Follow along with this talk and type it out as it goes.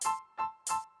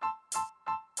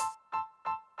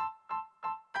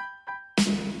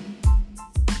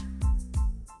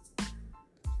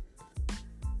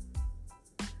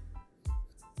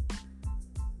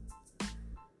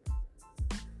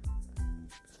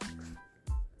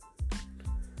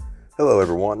Hello,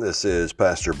 everyone. This is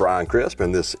Pastor Brian Crisp,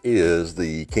 and this is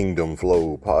the Kingdom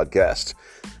Flow podcast.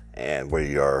 And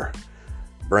we are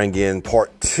bringing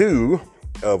part 2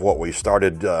 of what we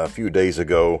started a few days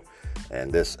ago.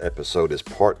 And this episode is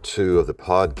part 2 of the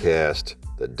podcast,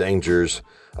 The Dangers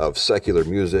of Secular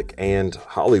Music and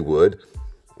Hollywood.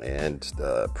 And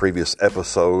the previous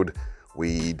episode,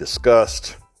 we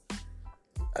discussed,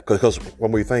 because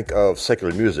when we think of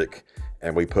secular music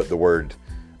and we put the word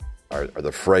or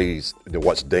the phrase,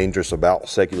 what's dangerous about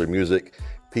secular music,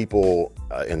 people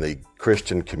in the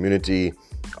Christian community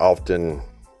often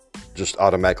just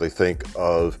automatically think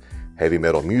of heavy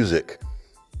metal music.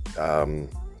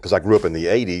 Because I grew up in the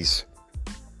 80s,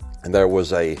 and there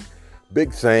was a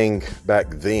big thing back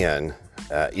then,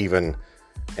 even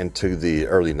into the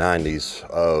early 90s,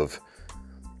 of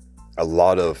a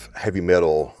lot of heavy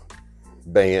metal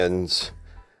bands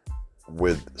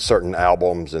with certain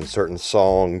albums and certain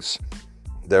songs.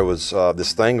 There was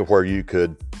this thing where you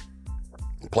could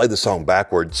play the song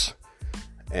backwards,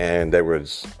 and there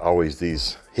was always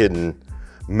these hidden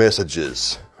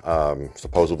messages,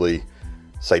 supposedly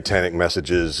satanic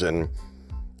messages, and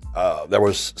there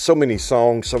was so many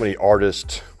songs, so many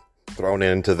artists thrown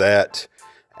into that,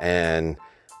 and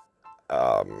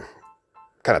kind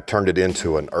of turned it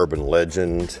into an urban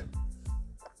legend.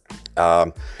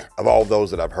 Of all those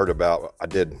that I've heard about, I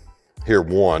did hear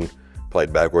one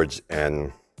played backwards,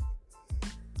 and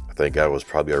I think I was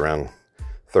probably around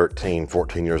 13,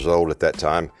 14 years old at that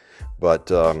time. But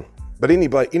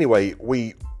anyway,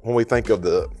 when we think of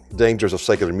the dangers of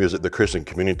secular music, the Christian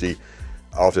community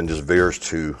often just veers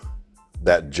to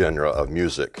that genre of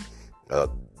music,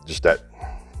 just that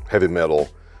heavy metal,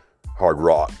 hard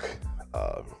rock,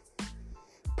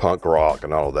 punk rock,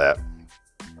 and all of that.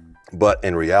 But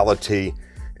in reality,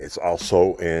 it's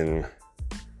also in,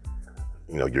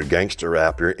 your gangster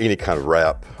rap, or any kind of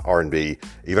rap, R&B,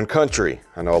 even country.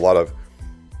 I know a lot of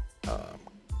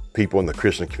people in the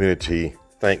Christian community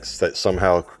thinks that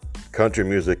somehow country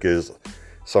music is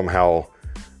somehow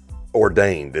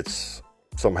ordained. It's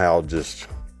somehow just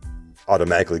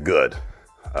automatically good.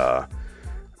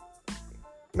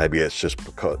 Maybe it's just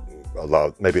because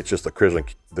maybe it's just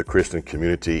the Christian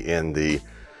community in the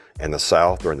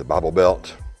South or in the Bible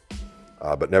Belt,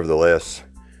 but nevertheless,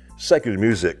 secular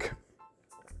music,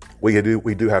 we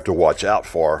do have to watch out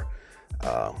for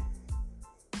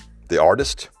the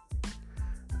artist,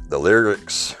 the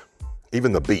lyrics,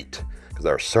 even the beat, because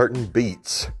there are certain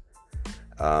beats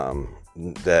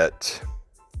that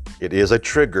it is a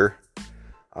trigger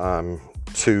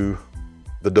to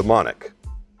the demonic.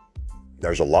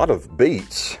 There's a lot of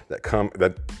beats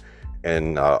that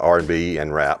in R&B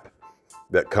and rap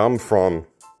that come from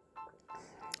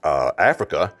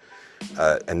Africa,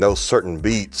 and those certain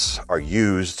beats are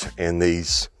used in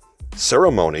these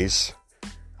ceremonies,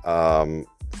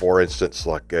 for instance,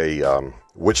 like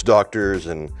witch doctors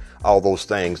and all those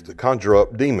things that conjure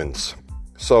up demons.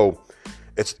 So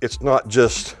it's not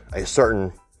just a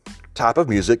certain type of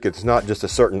music. It's not just a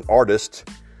certain artist.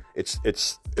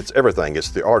 It's everything. It's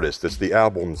the artist. It's the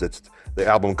albums. It's the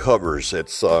album covers.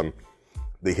 It's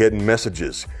the hidden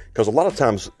messages. Because a lot of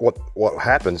times what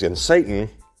happens in Satan,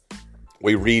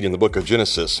 we read in the book of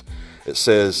Genesis, it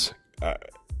says,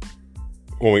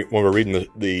 when we're reading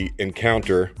the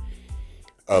encounter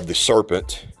of the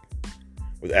serpent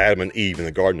with Adam and Eve in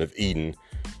the Garden of Eden,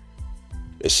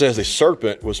 it says the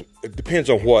serpent it depends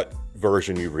on what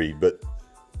version you read, but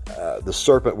the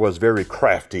serpent was very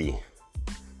crafty.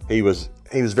 He was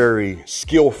very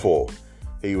skillful.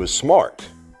 He was smart.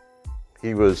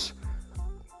 He was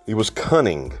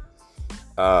cunning.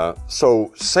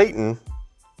 So Satan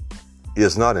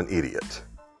is not an idiot.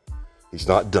 He's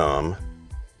not dumb.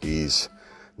 He's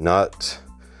not,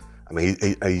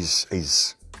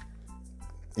 he's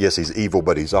yes, he's evil,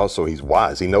 but he's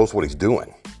wise. He knows what he's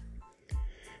doing.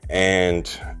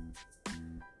 And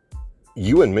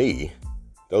you and me,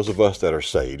 those of us that are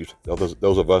saved,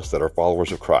 those of us that are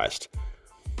followers of Christ,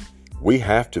 we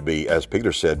have to be, as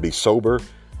Peter said, be sober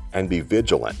and be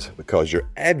vigilant, because your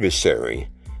adversary,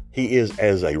 he is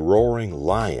as a roaring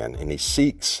lion, and he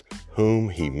seeks whom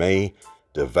he may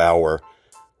devour.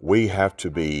 We have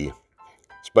to be,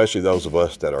 especially those of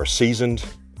us that are seasoned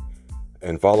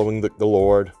in following the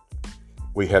Lord,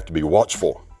 we have to be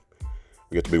watchful.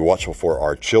 We have to be watchful for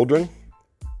our children.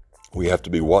 We have to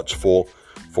be watchful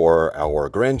for our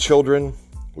grandchildren.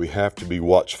 We have to be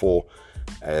watchful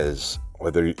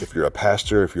if you're a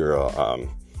pastor, if you're a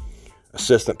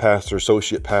assistant pastor,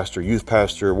 associate pastor, youth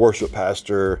pastor, worship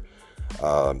pastor,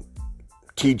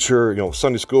 teacher,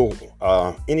 Sunday school,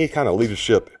 any kind of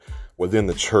leadership within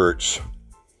the church.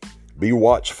 Be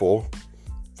watchful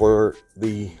for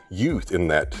the youth in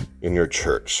your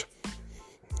church.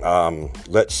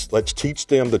 Let's teach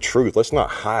them the truth. Let's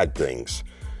not hide things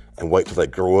and wait till they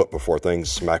grow up before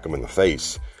things smack them in the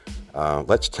face.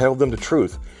 Let's tell them the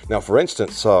truth. Now, for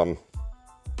instance,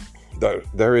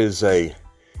 there is a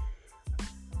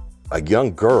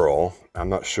young girl. I'm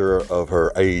not sure of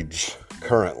her age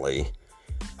currently,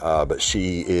 but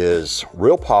she is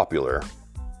real popular,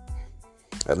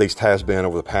 at least has been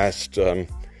over the past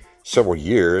several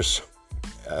years.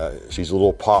 She's a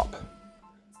little pop,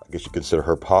 I guess you consider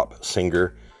her pop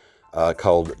singer,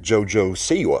 called JoJo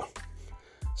Siwa.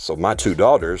 So my two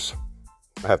daughters,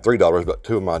 I have three daughters, but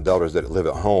two of my daughters that live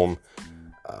at home,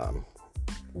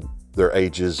 their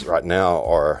ages right now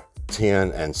are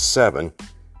 10 and 7.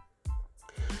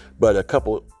 But a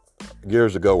couple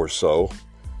years ago or so,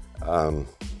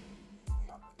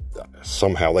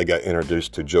 somehow they got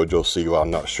introduced to JoJo Siwa.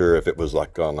 I'm not sure if it was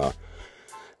like on a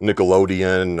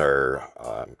Nickelodeon or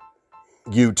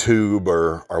YouTube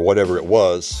or whatever it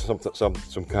was,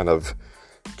 some kind of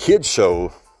kid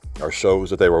show or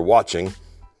shows that they were watching,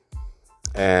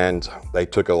 and they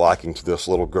took a liking to this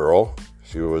little girl.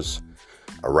 She was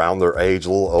around their age, a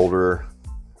little older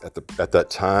at that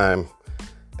time,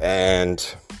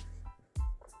 and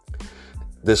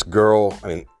this girl, I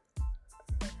mean,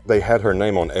 they had her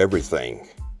name on everything.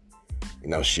 You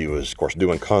know, she was, of course,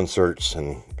 doing concerts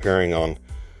and appearing on,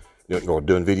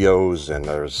 doing videos, and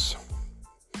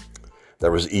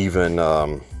there was even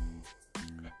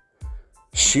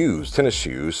tennis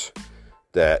shoes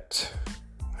that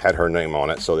had her name on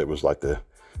it. So it was like the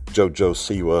JoJo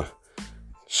Siwa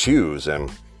shoes,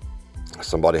 and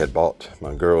somebody had bought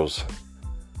my girls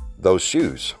those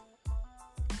shoes,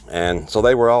 and so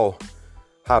they were all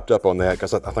hyped up on that,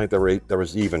 because I think there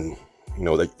was even,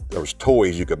 there was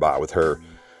toys you could buy with her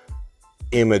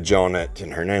image on it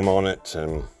and her name on it,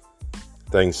 and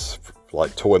things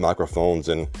like toy microphones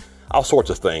and all sorts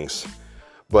of things.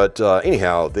 But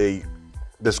anyhow,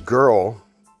 this girl,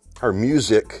 her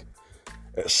music,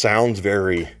 it sounds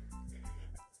very,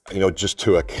 just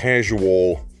to a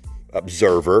casual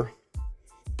observer,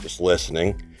 just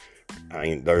listening, I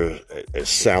mean, it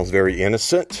sounds very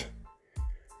innocent.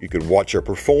 You could watch her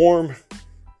perform.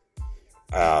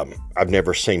 I've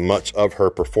never seen much of her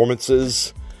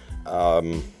performances.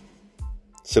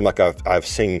 Seemed like I've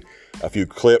seen a few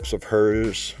clips of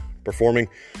hers performing,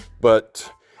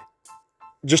 but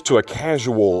just to a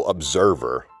casual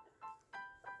observer,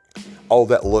 all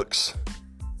that looks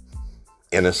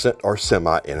innocent or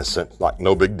semi-innocent, like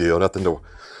no big deal, nothing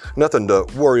to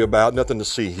worry about, nothing to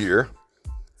see here.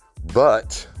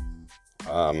 But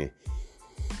I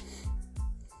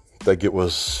think it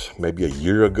was maybe a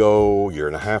year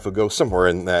and a half ago, somewhere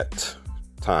in that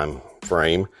time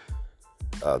frame,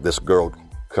 this girl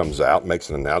comes out, makes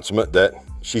an announcement that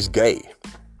she's gay.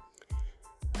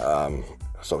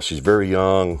 So she's very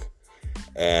young,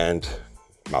 and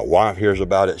my wife hears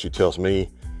about it. She tells me,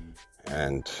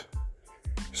 and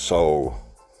so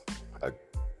I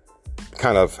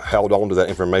kind of held on to that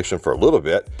information for a little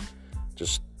bit,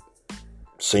 just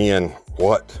seeing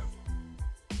what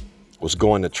was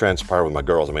going to transpire with my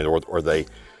girls. I mean, are they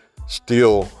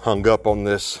still hung up on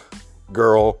this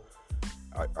girl,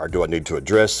 or do I need to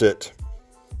address it?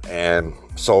 And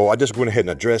so I just went ahead and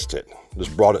addressed it,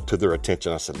 just brought it to their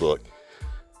attention. I said, look,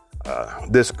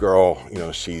 this girl,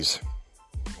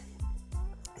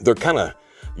 they're kind of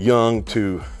young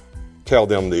to tell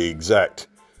them the exact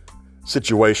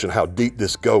situation, how deep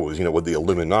this goes, with the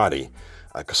Illuminati.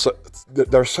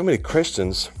 There are so many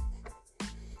Christians,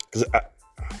 because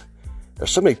there's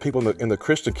so many people in the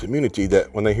Christian community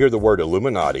that when they hear the word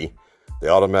Illuminati, they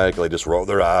automatically just roll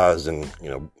their eyes and,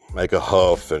 make a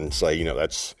huff and say,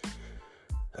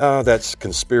 that's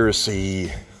conspiracy,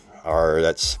 or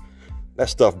that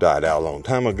stuff died out a long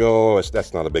time ago.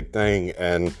 That's not a big thing.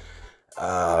 And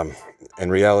in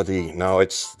reality, no,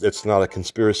 it's not a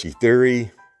conspiracy theory.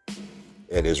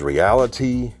 It is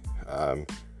reality.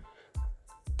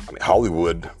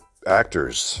 Hollywood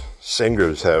actors,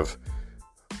 singers have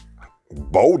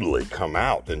boldly come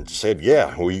out and said,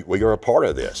 yeah, we are a part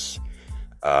of this.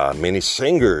 Many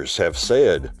singers have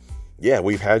said, yeah,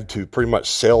 we've had to pretty much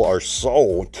sell our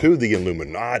soul to the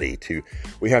Illuminati.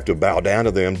 We have to bow down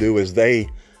to them, do as they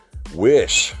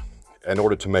wish in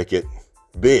order to make it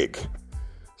big.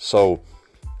 So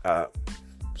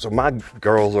my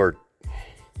girls are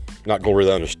not going to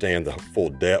really understand the full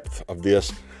depth of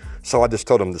this. So I just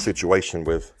told them the situation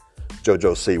with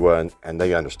JoJo Siwa, and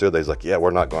they understood. They was like, yeah,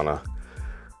 we're not going to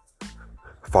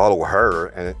follow her.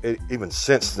 And even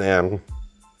since then,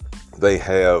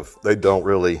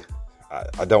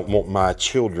 I don't want my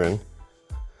children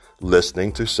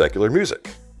listening to secular music.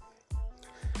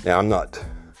 Now, I'm not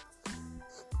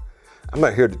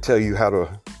here to tell you how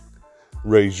to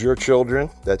raise your children.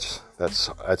 That's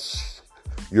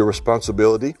your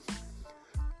responsibility.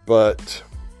 But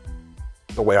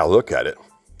the way I look at it,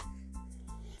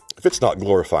 if it's not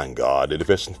glorifying God, and if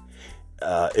it's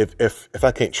if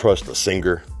I can't trust the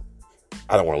singer,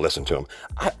 I don't want to listen to him.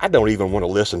 I don't even want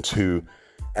to listen to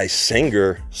a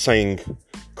singer sing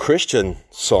Christian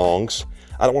songs.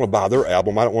 I don't want to buy their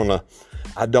album. I don't want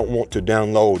to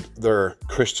download their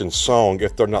Christian song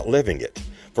if they're not living it.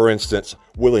 For instance,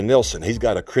 Willie Nelson, he's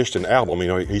got a Christian album. You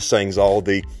know, he sings all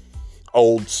the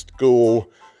old school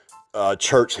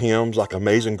church hymns like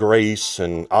Amazing Grace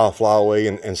and I'll Fly Away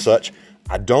and such.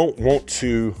 I don't want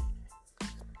to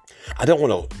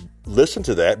listen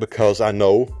to that because I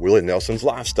know Willie Nelson's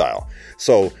lifestyle.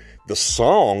 So the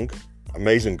song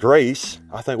Amazing Grace,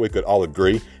 I think we could all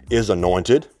agree, is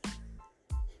anointed.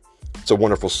 It's a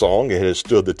wonderful song. It has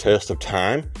stood the test of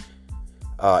time.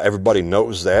 Everybody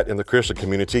knows that in the Christian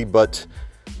community, but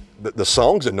the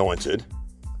song's anointed.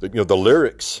 The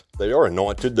lyrics, they are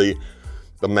anointed.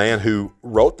 The man who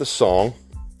wrote the song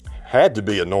had to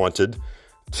be anointed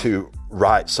to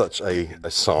write such a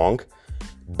song,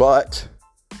 but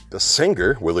the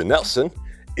singer, Willie Nelson,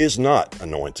 is not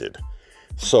anointed.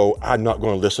 So I'm not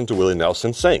going to listen to Willie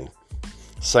Nelson sing.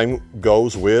 Same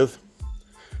goes with,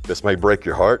 this may break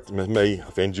your heart, it may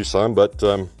offend you some, but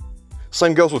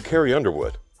same goes with Carrie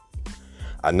Underwood.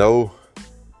 I know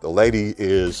the lady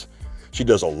she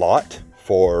does a lot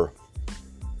for,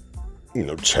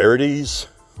 charities,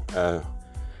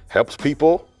 helps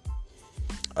people,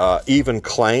 even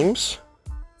claims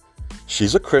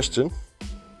she's a Christian,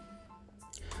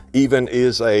 even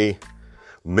is a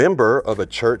member of a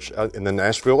church in the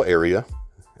Nashville area,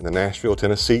 in the Nashville,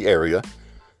 Tennessee area.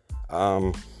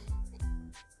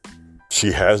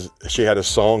 She had a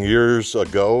song years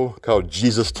ago called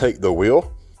Jesus Take the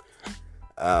Wheel.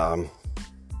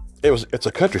 It's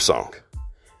a country song,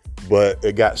 but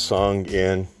it got sung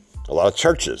in a lot of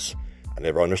churches. I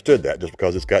never understood that. Just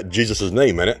because it's got Jesus'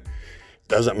 name in it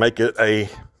doesn't make it a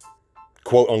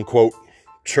quote unquote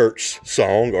church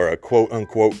song or a quote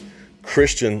unquote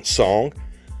Christian song.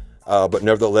 But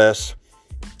nevertheless,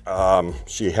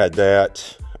 she had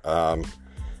that.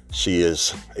 She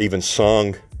has even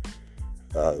sung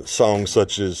songs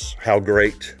such as How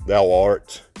Great Thou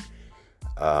Art,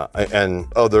 and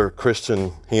other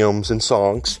Christian hymns and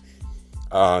songs.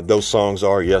 Those songs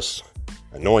are, yes,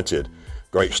 anointed.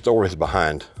 Great stories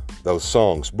behind those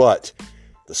songs. But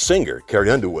the singer, Carrie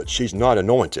Underwood, she's not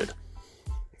anointed.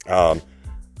 The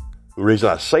reason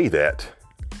I say that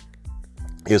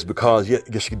is because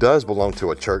she does belong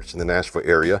to a church in the Nashville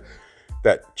area.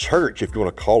 That church, if you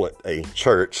want to call it a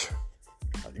church,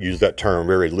 I use that term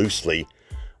very loosely,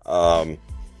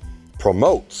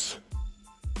 promotes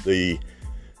the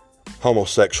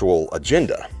homosexual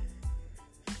agenda.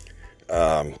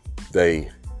 They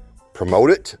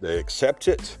promote it, they accept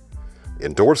it,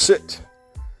 endorse it.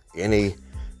 Any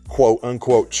quote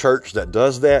unquote church that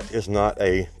does that is not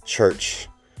a church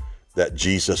that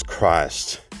Jesus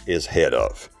Christ is head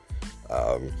of.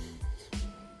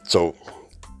 So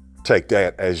take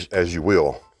that as you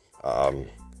will.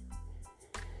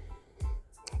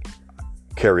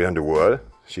 Carrie Underwood,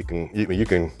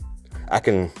 I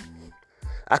can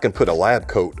put a lab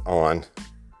coat on,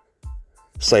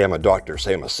 say I'm a doctor,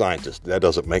 say I'm a scientist. That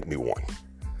doesn't make me one.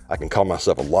 I can call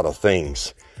myself a lot of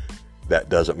things. That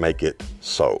doesn't make it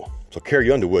so. So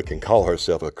Carrie Underwood can call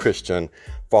herself a Christian,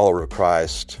 follower of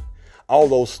Christ, all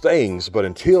those things, but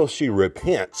until she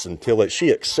repents, until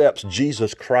she accepts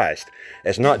Jesus Christ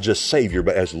as not just Savior,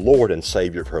 but as Lord and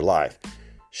Savior of her life,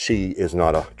 she is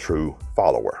not a true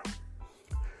follower.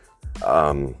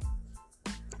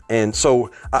 And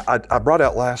so I brought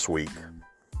out last week,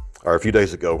 or a few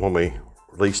days ago when we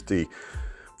released the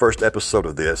first episode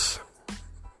of this,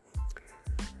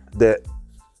 that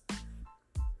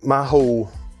my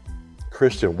whole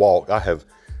Christian walk, this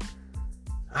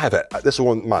is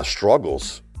one of my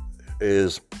struggles,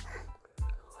 is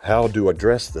how to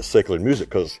address the secular music,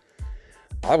 because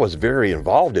I was very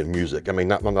involved in music. I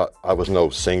mean, I was no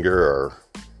singer, or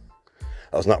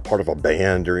I was not part of a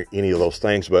band or any of those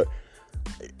things, but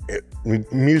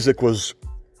music was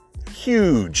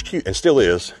huge, and still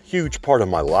is, huge part of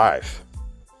my life.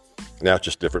 Now it's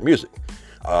just different music.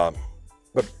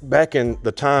 But back in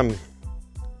the time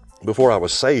before I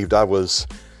was saved, I was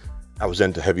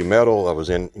into heavy metal. I was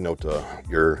in, to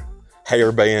your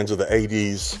hair bands of the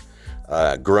 80s,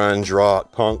 grunge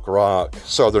rock, punk rock,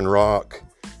 southern rock,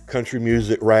 country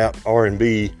music, rap,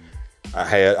 R&B,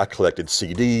 I collected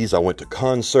CDs. I went to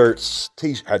concerts.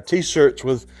 Had T-shirts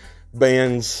with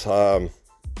bands. I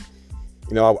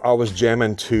was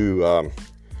jamming to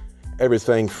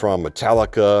everything from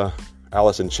Metallica,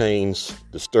 Alice in Chains,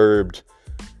 Disturbed,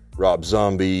 Rob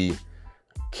Zombie,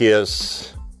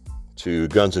 Kiss, to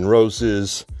Guns N'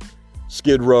 Roses,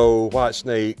 Skid Row,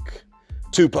 Whitesnake,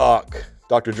 Tupac,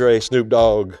 Dr. Dre, Snoop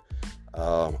Dogg,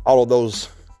 all of those,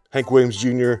 Hank Williams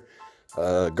Jr.,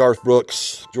 Garth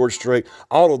Brooks, George Strait,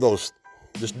 all of those,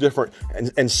 just different,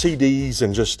 and CDs,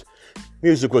 and just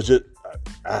music was just,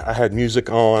 I had music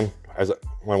on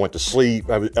when I went to sleep.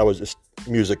 I was just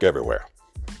music everywhere.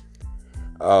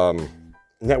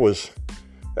 And that was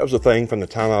the thing from the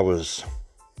time I was,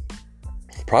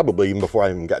 probably even before I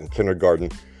even got in kindergarten,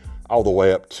 all the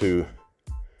way up to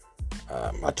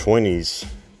my 20s,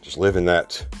 just living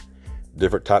that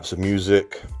different types of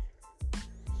music.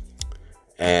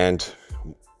 And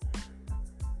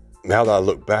now that I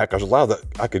look back,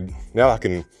 I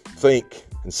can think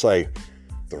and say,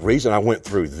 the reason I went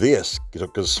through this,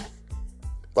 because a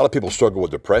lot of people struggle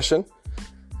with depression,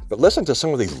 but listen to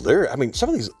some of these lyrics. I mean,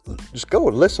 just go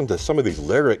and listen to some of these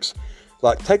lyrics.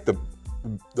 Like, take the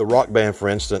rock band, for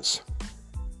instance,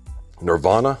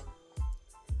 Nirvana.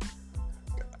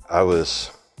 I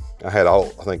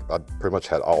think I pretty much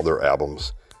had all their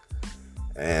albums.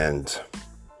 And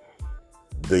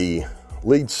the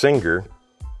lead singer,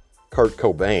 Kurt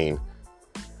Cobain,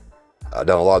 done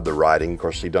a lot of the writing. Of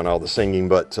course, he done all the singing,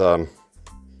 but the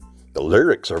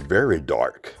lyrics are very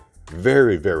dark.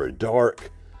 Very, very dark.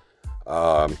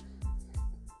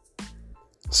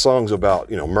 Songs about,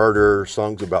 murder,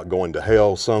 songs about going to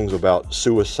hell, songs about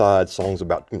suicide, songs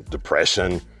about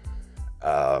depression,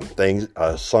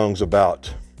 songs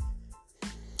about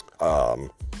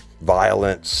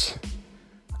violence.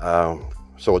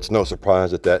 So it's no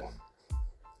surprise that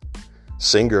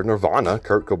singer Nirvana,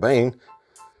 Kurt Cobain,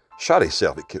 shot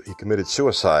himself. He committed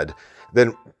suicide.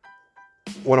 Then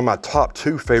one of my top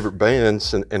 2 favorite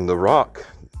bands in the rock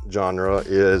genre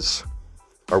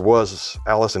was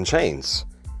Alice in Chains.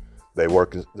 They're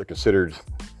considered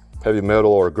heavy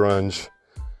metal or grunge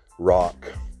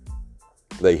rock.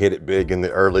 They hit it big in the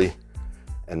early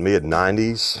and mid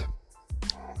 90s.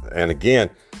 And again,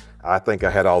 I think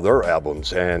I had all their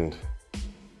albums and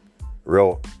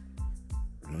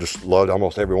just loved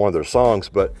almost every one of their songs,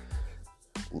 but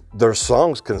their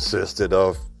songs consisted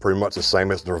of pretty much the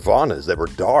same as Nirvana's. They were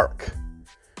dark,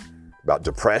 about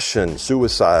depression,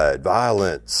 suicide,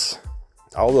 violence,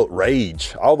 all the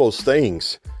rage, all those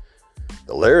things.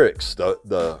 The lyrics,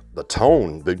 the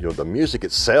tone, the music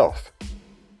itself,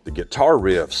 the guitar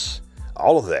riffs,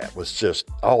 all of that was just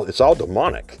it's all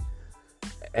demonic.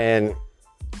 And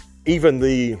even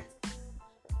the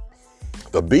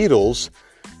Beatles,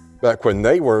 back when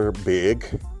they were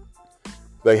big,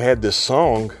 they had this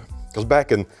song, because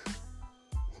back in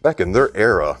their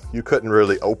era, you couldn't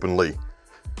really openly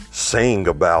sing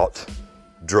about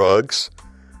drugs,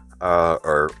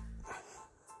 or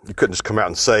you couldn't just come out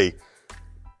and say,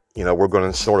 we're going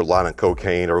to snort a line of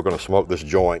cocaine, or we're going to smoke this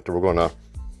joint, or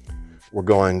we're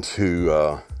going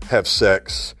to have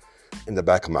sex in the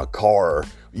back of my car.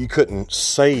 You couldn't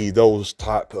say those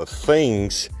type of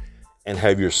things and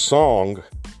have your song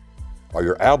or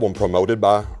your album promoted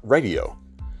by radio.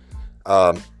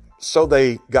 So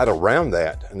they got around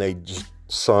that, and they just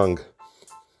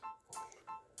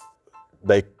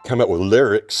they come up with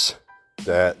lyrics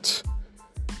that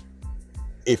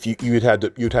if you'd have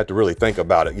to really think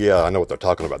about it. Yeah, I know what they're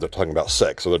talking about. They're talking about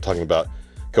sex, or they're talking about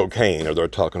cocaine, or they're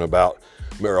talking about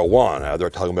marijuana, or they're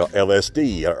talking about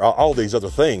LSD, or all these other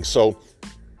things. So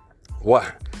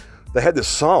they had this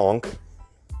song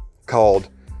called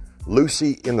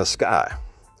Lucy in the Sky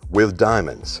with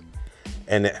Diamonds.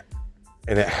 And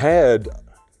it had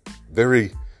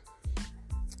it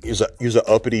was an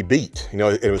uppity beat.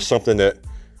 It was something that,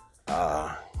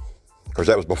 of course,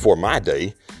 that was before my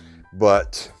day,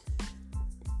 but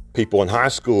people in high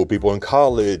school, people in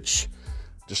college,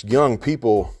 just young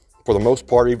people for the most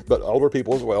part, but older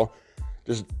people as well,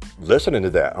 just listening to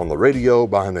that on the radio,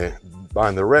 buying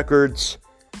the records,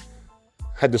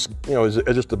 had this,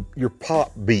 just your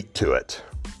pop beat to it.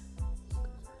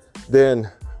 Then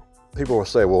people will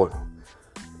say, well,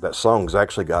 that song's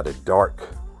actually got a dark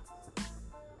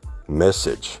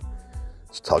message.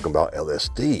 It's talking about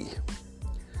LSD.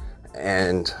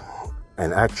 And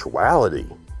in actuality,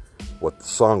 what the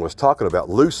song was talking about,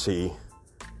 Lucy,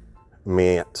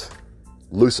 meant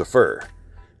Lucifer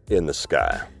in the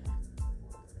sky.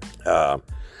 A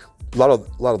lot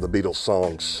of the Beatles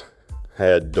songs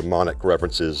had demonic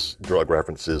references, drug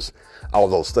references, all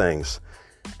those things.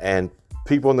 And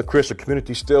people in the Christian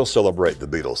community still celebrate the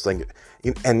Beatles.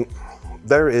 And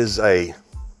there is a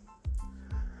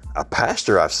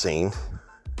pastor I've seen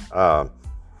on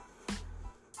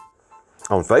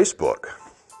Facebook.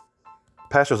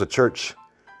 Pastor's a church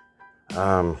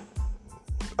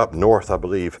up north, I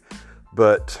believe,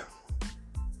 but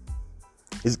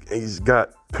he's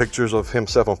got pictures of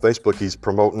himself on Facebook. He's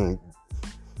promoting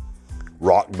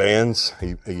rock bands.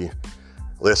 He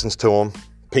listens to them.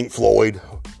 Pink Floyd.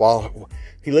 While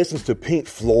he listens to Pink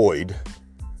Floyd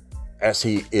as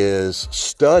he is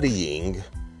studying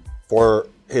for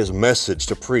his message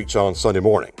to preach on Sunday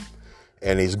morning.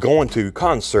 And he's going to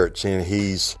concerts and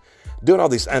he's doing all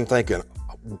these. I'm thinking,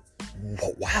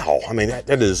 wow. I mean, that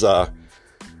is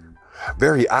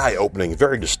very eye-opening,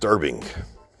 very disturbing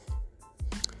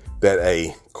that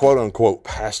a quote-unquote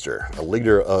pastor, a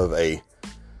leader of a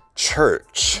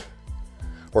church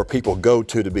where people go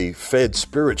to be fed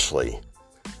spiritually,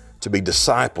 to be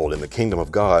discipled in the kingdom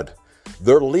of God,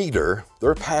 their leader,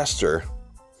 their pastor,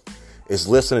 is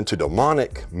listening to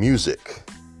demonic music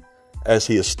as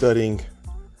he is studying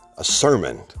a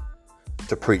sermon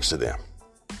to preach to them.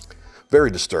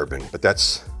 Very disturbing, but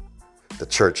that's the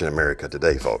church in America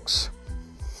today, folks.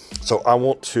 So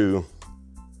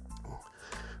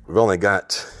we've only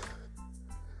got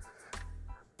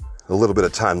a little bit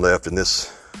of time left in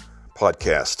this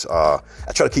podcast.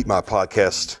 I try to keep my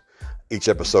podcast, each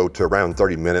episode, to around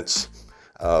 30 minutes.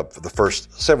 For the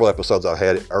first several episodes I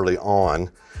had early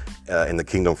on in the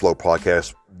Kingdom Flow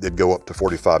podcast did go up to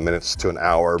 45 minutes to an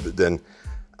hour, but then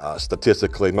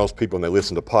statistically, most people when they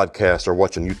listen to podcasts or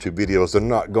watching YouTube videos, they're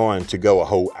not going to go a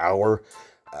whole hour.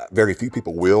 Very few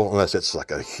people will, unless it's like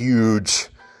a huge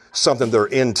something they're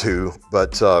into.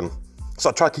 But so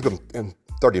I try to keep them in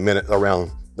 30 minutes,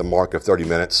 around the mark of 30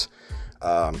 minutes.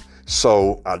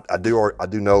 So I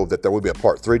do know that there will be a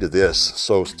part 3 to this,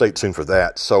 so stay tuned for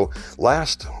that. So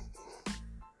last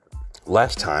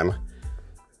time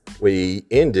we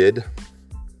ended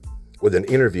with an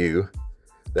interview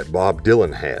that Bob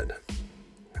Dylan had.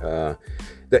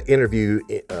 That interview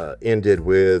ended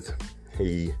with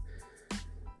he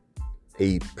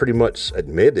pretty much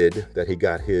admitted that he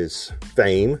got his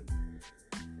fame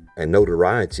and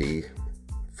notoriety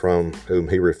from whom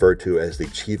he referred to as the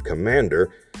chief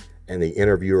commander. And the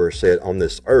interviewer said, on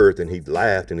this earth, and he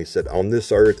laughed and he said, on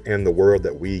this earth and the world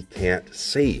that we can't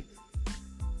see.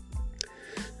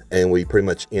 And we pretty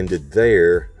much ended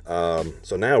there.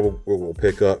 So now we'll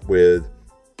pick up with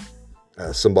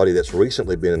somebody that's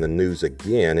recently been in the news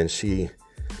again, and she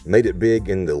made it big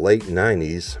in the late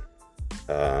 90s,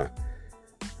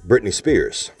 Britney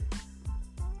Spears.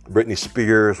 Britney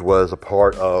Spears was a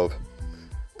part of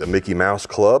the Mickey Mouse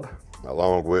Club,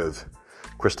 along with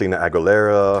Christina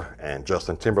Aguilera and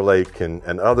Justin Timberlake and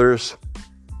others.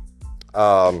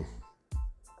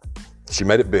 She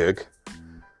made it big.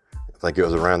 I think it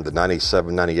was around the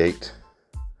 97, 98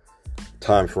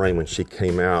 time frame when she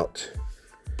came out.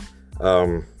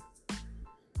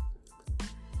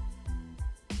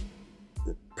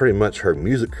 Pretty much her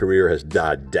music career has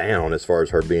died down as far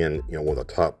as her being, one of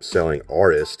the top selling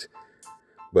artists,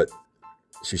 but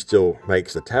she still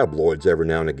makes the tabloids every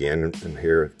now and again. And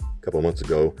here a couple of months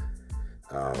ago,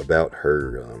 about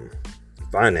her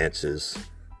finances,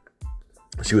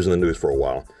 she was in the news for a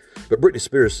while. But Britney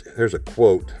Spears, there's a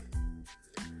quote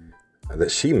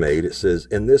that she made. It says,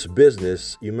 "In this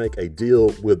business, you make a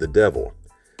deal with the devil.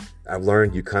 I've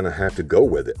learned you kind of have to go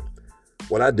with it.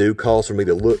 What I do calls for me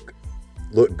to look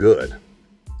good.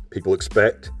 People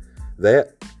expect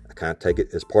that. I kind of take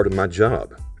it as part of my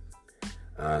job."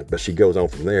 But she goes on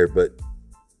from there. But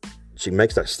she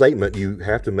makes that statement, you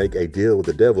have to make a deal with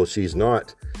the devil. She's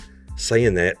not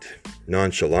saying that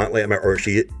nonchalantly, or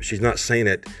she's not saying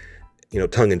it,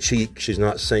 tongue in cheek. She's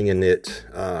not saying it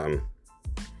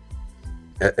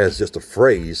as just a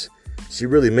phrase. She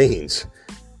really means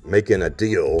making a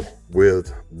deal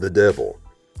with the devil.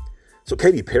 So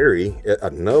Katy Perry,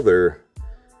 another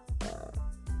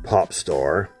pop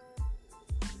star,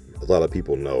 a lot of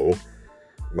people know,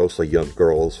 mostly young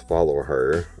girls follow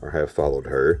her or have followed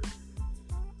her.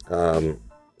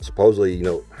 Supposedly,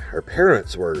 her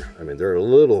parents were, they're a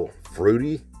little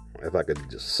fruity, if I could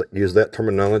just use that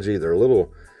terminology. They're a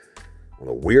little on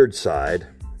the weird side,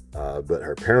 but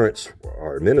her parents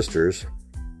are ministers.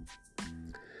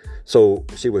 So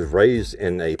she was raised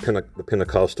in a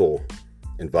Pentecostal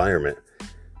environment.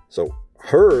 So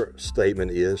her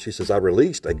statement is, she says, "I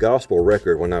released a gospel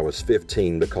record when I was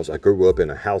 15 because I grew up in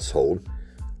a household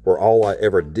where all I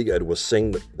ever did was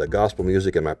sing the gospel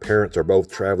music, and my parents are both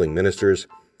traveling ministers.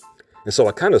 And so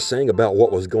I kind of sang about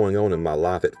what was going on in my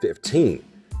life at 15.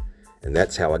 And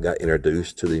that's how I got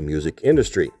introduced to the music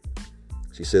industry.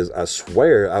 She says, I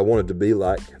swear I wanted to be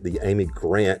like the Amy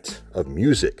Grant of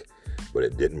music, but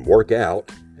it didn't work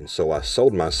out, and so I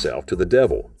sold myself to the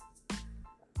devil.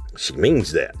 She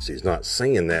means that. She's not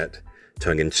saying that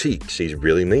tongue-in-cheek. She's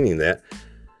really meaning that.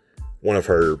 One of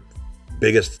her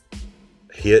biggest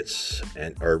hits,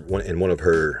 and one of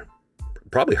her,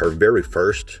 probably her very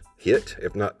first hit,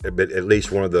 if not, but at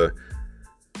least one of the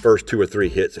first 2 or 3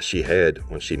 hits that she had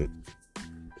when she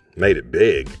made it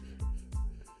big,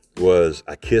 was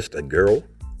I Kissed a Girl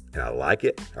and I Like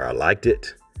It, or I Liked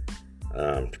It,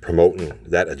 promoting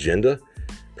that agenda,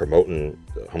 promoting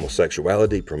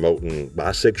homosexuality, promoting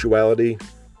bisexuality.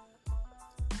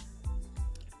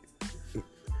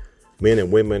 Men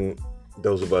and women,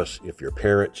 those of us, if you're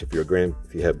parents, if you have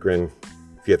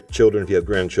children, if you have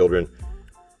grandchildren,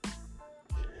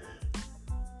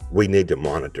 we need to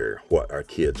monitor what our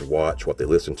kids watch, what they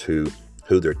listen to,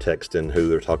 who they're texting, who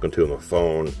they're talking to on the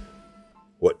phone,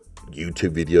 what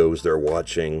YouTube videos they're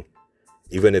watching.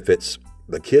 Even if it's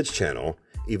the kids channel,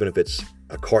 even if it's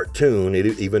a cartoon,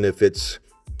 even if it's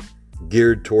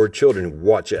geared toward children,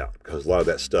 watch out, because a lot of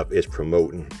that stuff is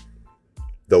promoting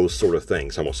those sort of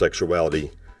things,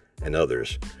 homosexuality and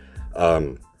others.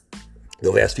 The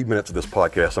last few minutes of this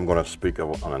podcast, I'm going to speak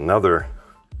on another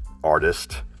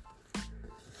artist.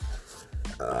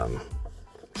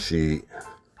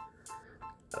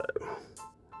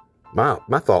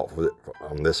 My thought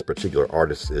on this particular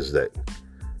artist is that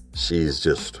she's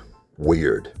just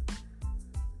weird.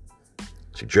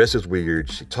 She dresses weird,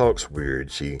 she talks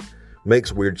weird, she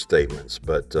makes weird statements,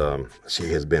 but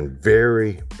she has been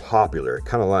very popular,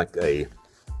 kind of like a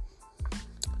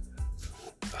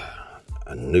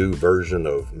new version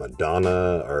of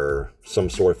Madonna or some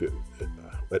sort of,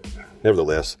 but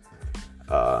nevertheless,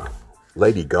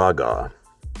 Lady Gaga.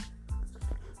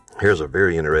 Here's a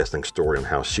very interesting story on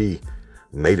how she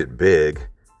made it big,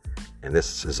 and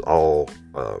this is all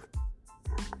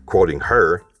quoting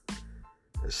her.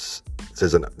 It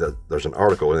says there's an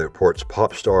article, and it reports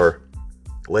pop star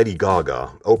Lady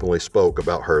Gaga openly spoke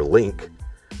about her link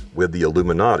with the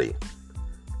Illuminati.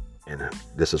 And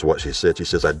this is what she said. She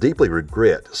says, I deeply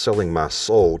regret selling my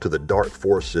soul to the dark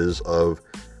forces of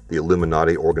the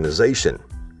Illuminati organization.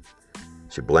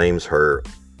 She blames her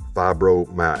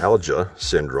fibromyalgia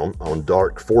syndrome on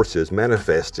dark forces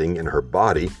manifesting in her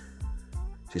body.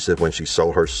 She said when she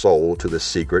sold her soul to the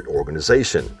secret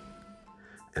organization.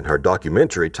 In her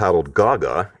documentary titled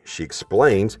Gaga, she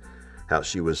explains how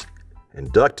she was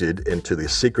inducted into the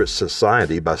secret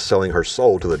society by selling her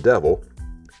soul to the devil.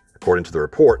 According to the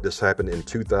report, this happened in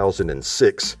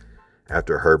 2006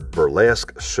 after her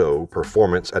burlesque show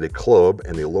performance at a club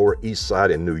in the Lower East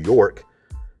Side in New York.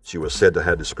 She was said to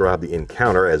have described the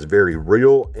encounter as very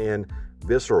real and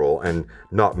visceral and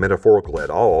not metaphorical at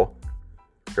all.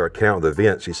 Her account of the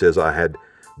event, she says, I had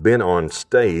been on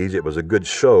stage. It was a good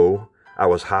show. I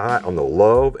was high on the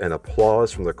love and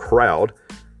applause from the crowd.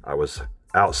 I was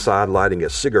outside lighting a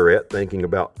cigarette, thinking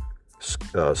about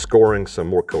scoring some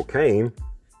more cocaine.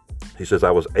 He says, I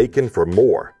was aching for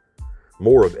more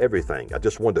of everything. I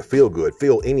just wanted to feel good,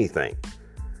 feel anything.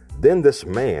 Then this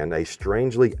man, a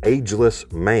strangely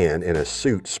ageless man in a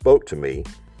suit, spoke to me.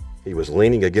 He was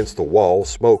leaning against the wall,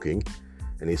 smoking,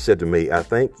 and he said to me, I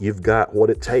think you've got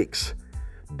what it takes.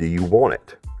 Do you want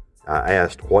it? I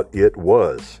asked what it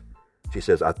was. She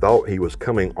says, I thought he was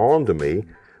coming on to me,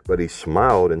 but he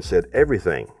smiled and said,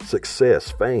 everything,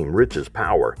 success, fame, riches,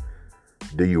 power.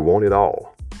 Do you want it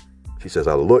all? She says,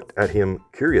 I looked at him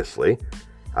curiously.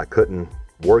 I couldn't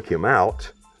work him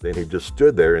out. Then he just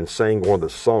stood there and sang one of the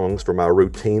songs for my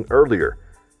routine earlier.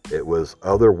 It was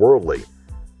otherworldly.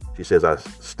 She says, I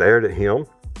stared at him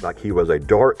like he was a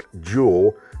dark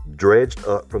jewel dredged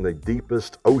up from the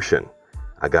deepest ocean.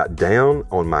 I got down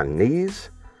on my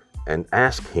knees and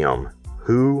asked him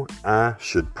who I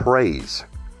should praise.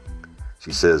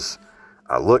 She says,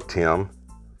 I looked him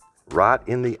right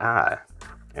in the eye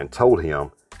and told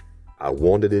him I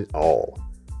wanted it all.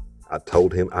 I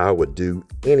told him I would do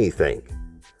anything.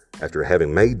 After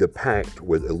having made the pact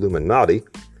with Illuminati,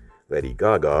 Lady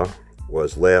Gaga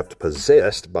was left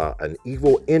possessed by an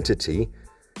evil entity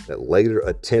that later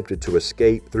attempted to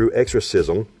escape through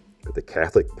exorcism, but the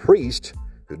Catholic priest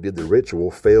who did the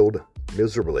ritual failed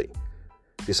miserably.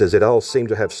 She says it all seemed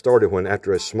to have started when,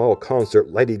 after a small concert,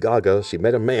 Lady Gaga, she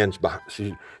met a man.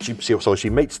 So she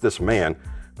meets this man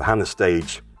behind the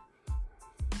stage.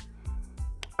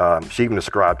 She even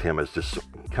described him as just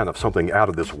kind of something out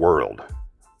of this world.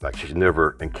 Like she's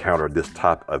never encountered this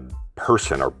type of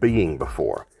person or being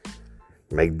before.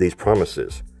 Made these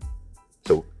promises.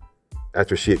 So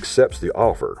after she accepts the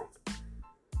offer,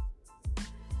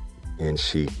 and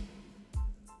she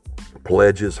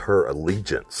pledges her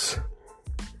allegiance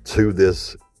to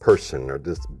this person or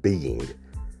this being.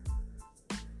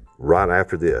 Right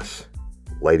after this,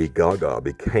 Lady Gaga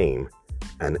became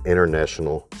an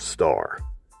international star.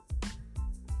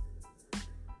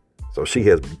 So she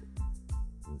has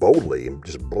boldly,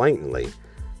 just blatantly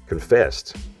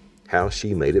confessed how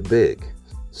she made it big.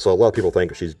 So a lot of people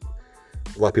think a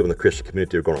lot of people in the Christian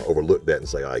community are going to overlook that and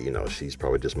say, she's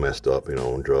probably just messed up,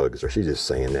 on drugs, or she's just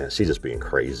saying that. She's just being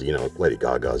crazy. Lady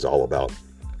Gaga is all about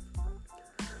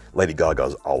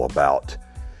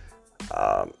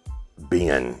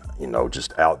being,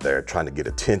 just out there trying to get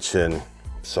attention.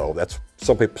 So that's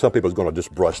some people are going to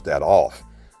just brush that off.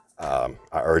 I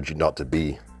urge you not to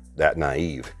be that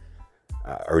naive.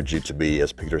 I urge you to be,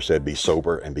 as Peter said, be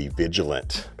sober and be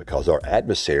vigilant, because our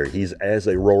adversary, he's as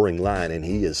a roaring lion, and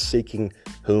he is seeking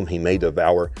whom he may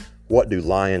devour. What do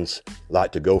lions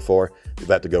like to go for? They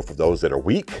like to go for those that are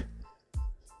weak,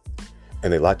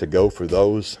 and they like to go for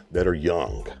those that are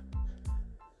young,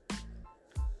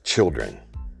 children.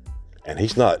 And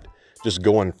he's not just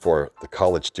going for the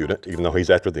college student, even though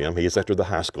he's after them. He is after the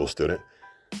high school student.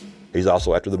 He's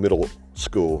also after the middle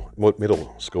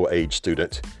school age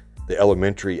student, the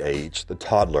elementary age, the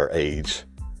toddler age.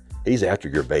 He's after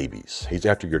your babies. He's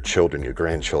after your children, your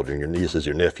grandchildren, your nieces,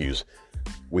 your nephews.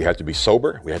 We have to be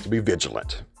sober. We have to be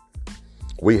vigilant.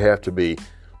 We have to be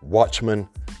watchmen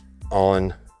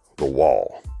on the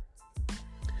wall.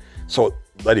 So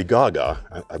Lady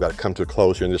Gaga, I've got to come to a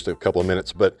close here in just a couple of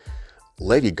minutes, but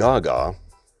Lady Gaga,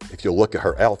 if you'll look at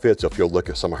her outfits, if you'll look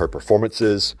at some of her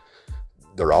performances,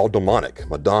 they're all demonic.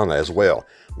 Madonna as well.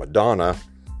 Madonna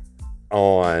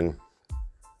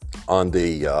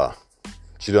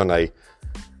she done a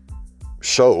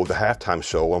show, the halftime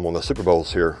show on one of the Super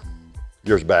Bowls here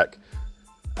years back.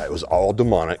 It was all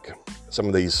demonic. Some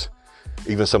of these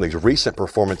recent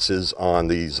performances on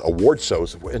these award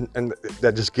shows, and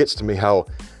that just gets to me how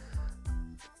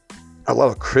a lot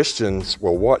of Christians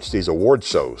will watch these award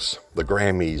shows, the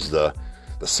Grammys, the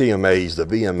CMAs, the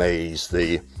VMAs,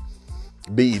 the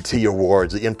BET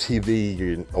Awards, the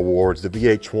MTV Awards, the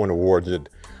VH1 Awards, and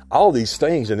all these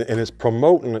things, and it's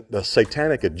promoting the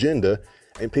satanic agenda,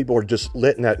 and people are just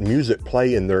letting that music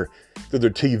play through their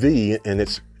TV,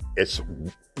 and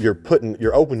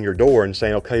you're opening your door and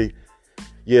saying, okay,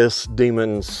 yes,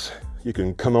 demons, you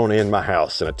can come on in my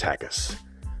house and attack us.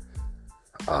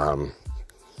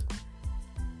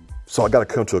 So I got to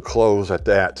come to a close at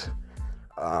that,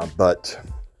 but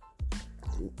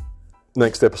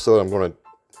next episode I'm going to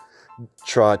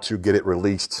try to get it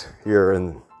released here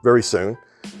and very soon,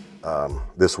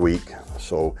 this week.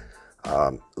 So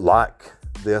like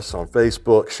this on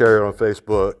Facebook, share it on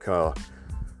Facebook,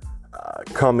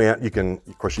 comment. You can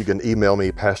email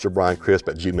me,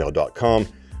 pastorbryancrisp@gmail.com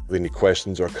with any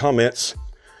questions or comments.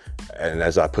 And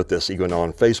as I put this even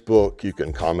on Facebook, you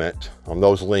can comment on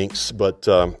those links. But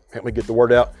help me get the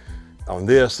word out on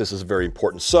this. This is a very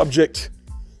important subject,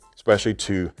 especially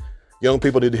to young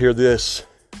people need to hear this.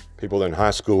 People in high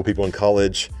school, people in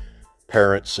college,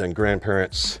 parents and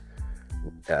grandparents,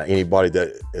 anybody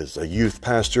that is a youth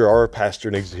pastor or a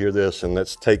pastor needs to hear this. And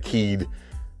let's take heed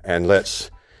and let's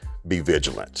be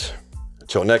vigilant.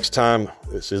 Until next time,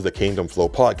 this is the Kingdom Flow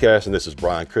Podcast, and this is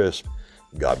Bryan Crisp.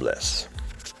 God bless.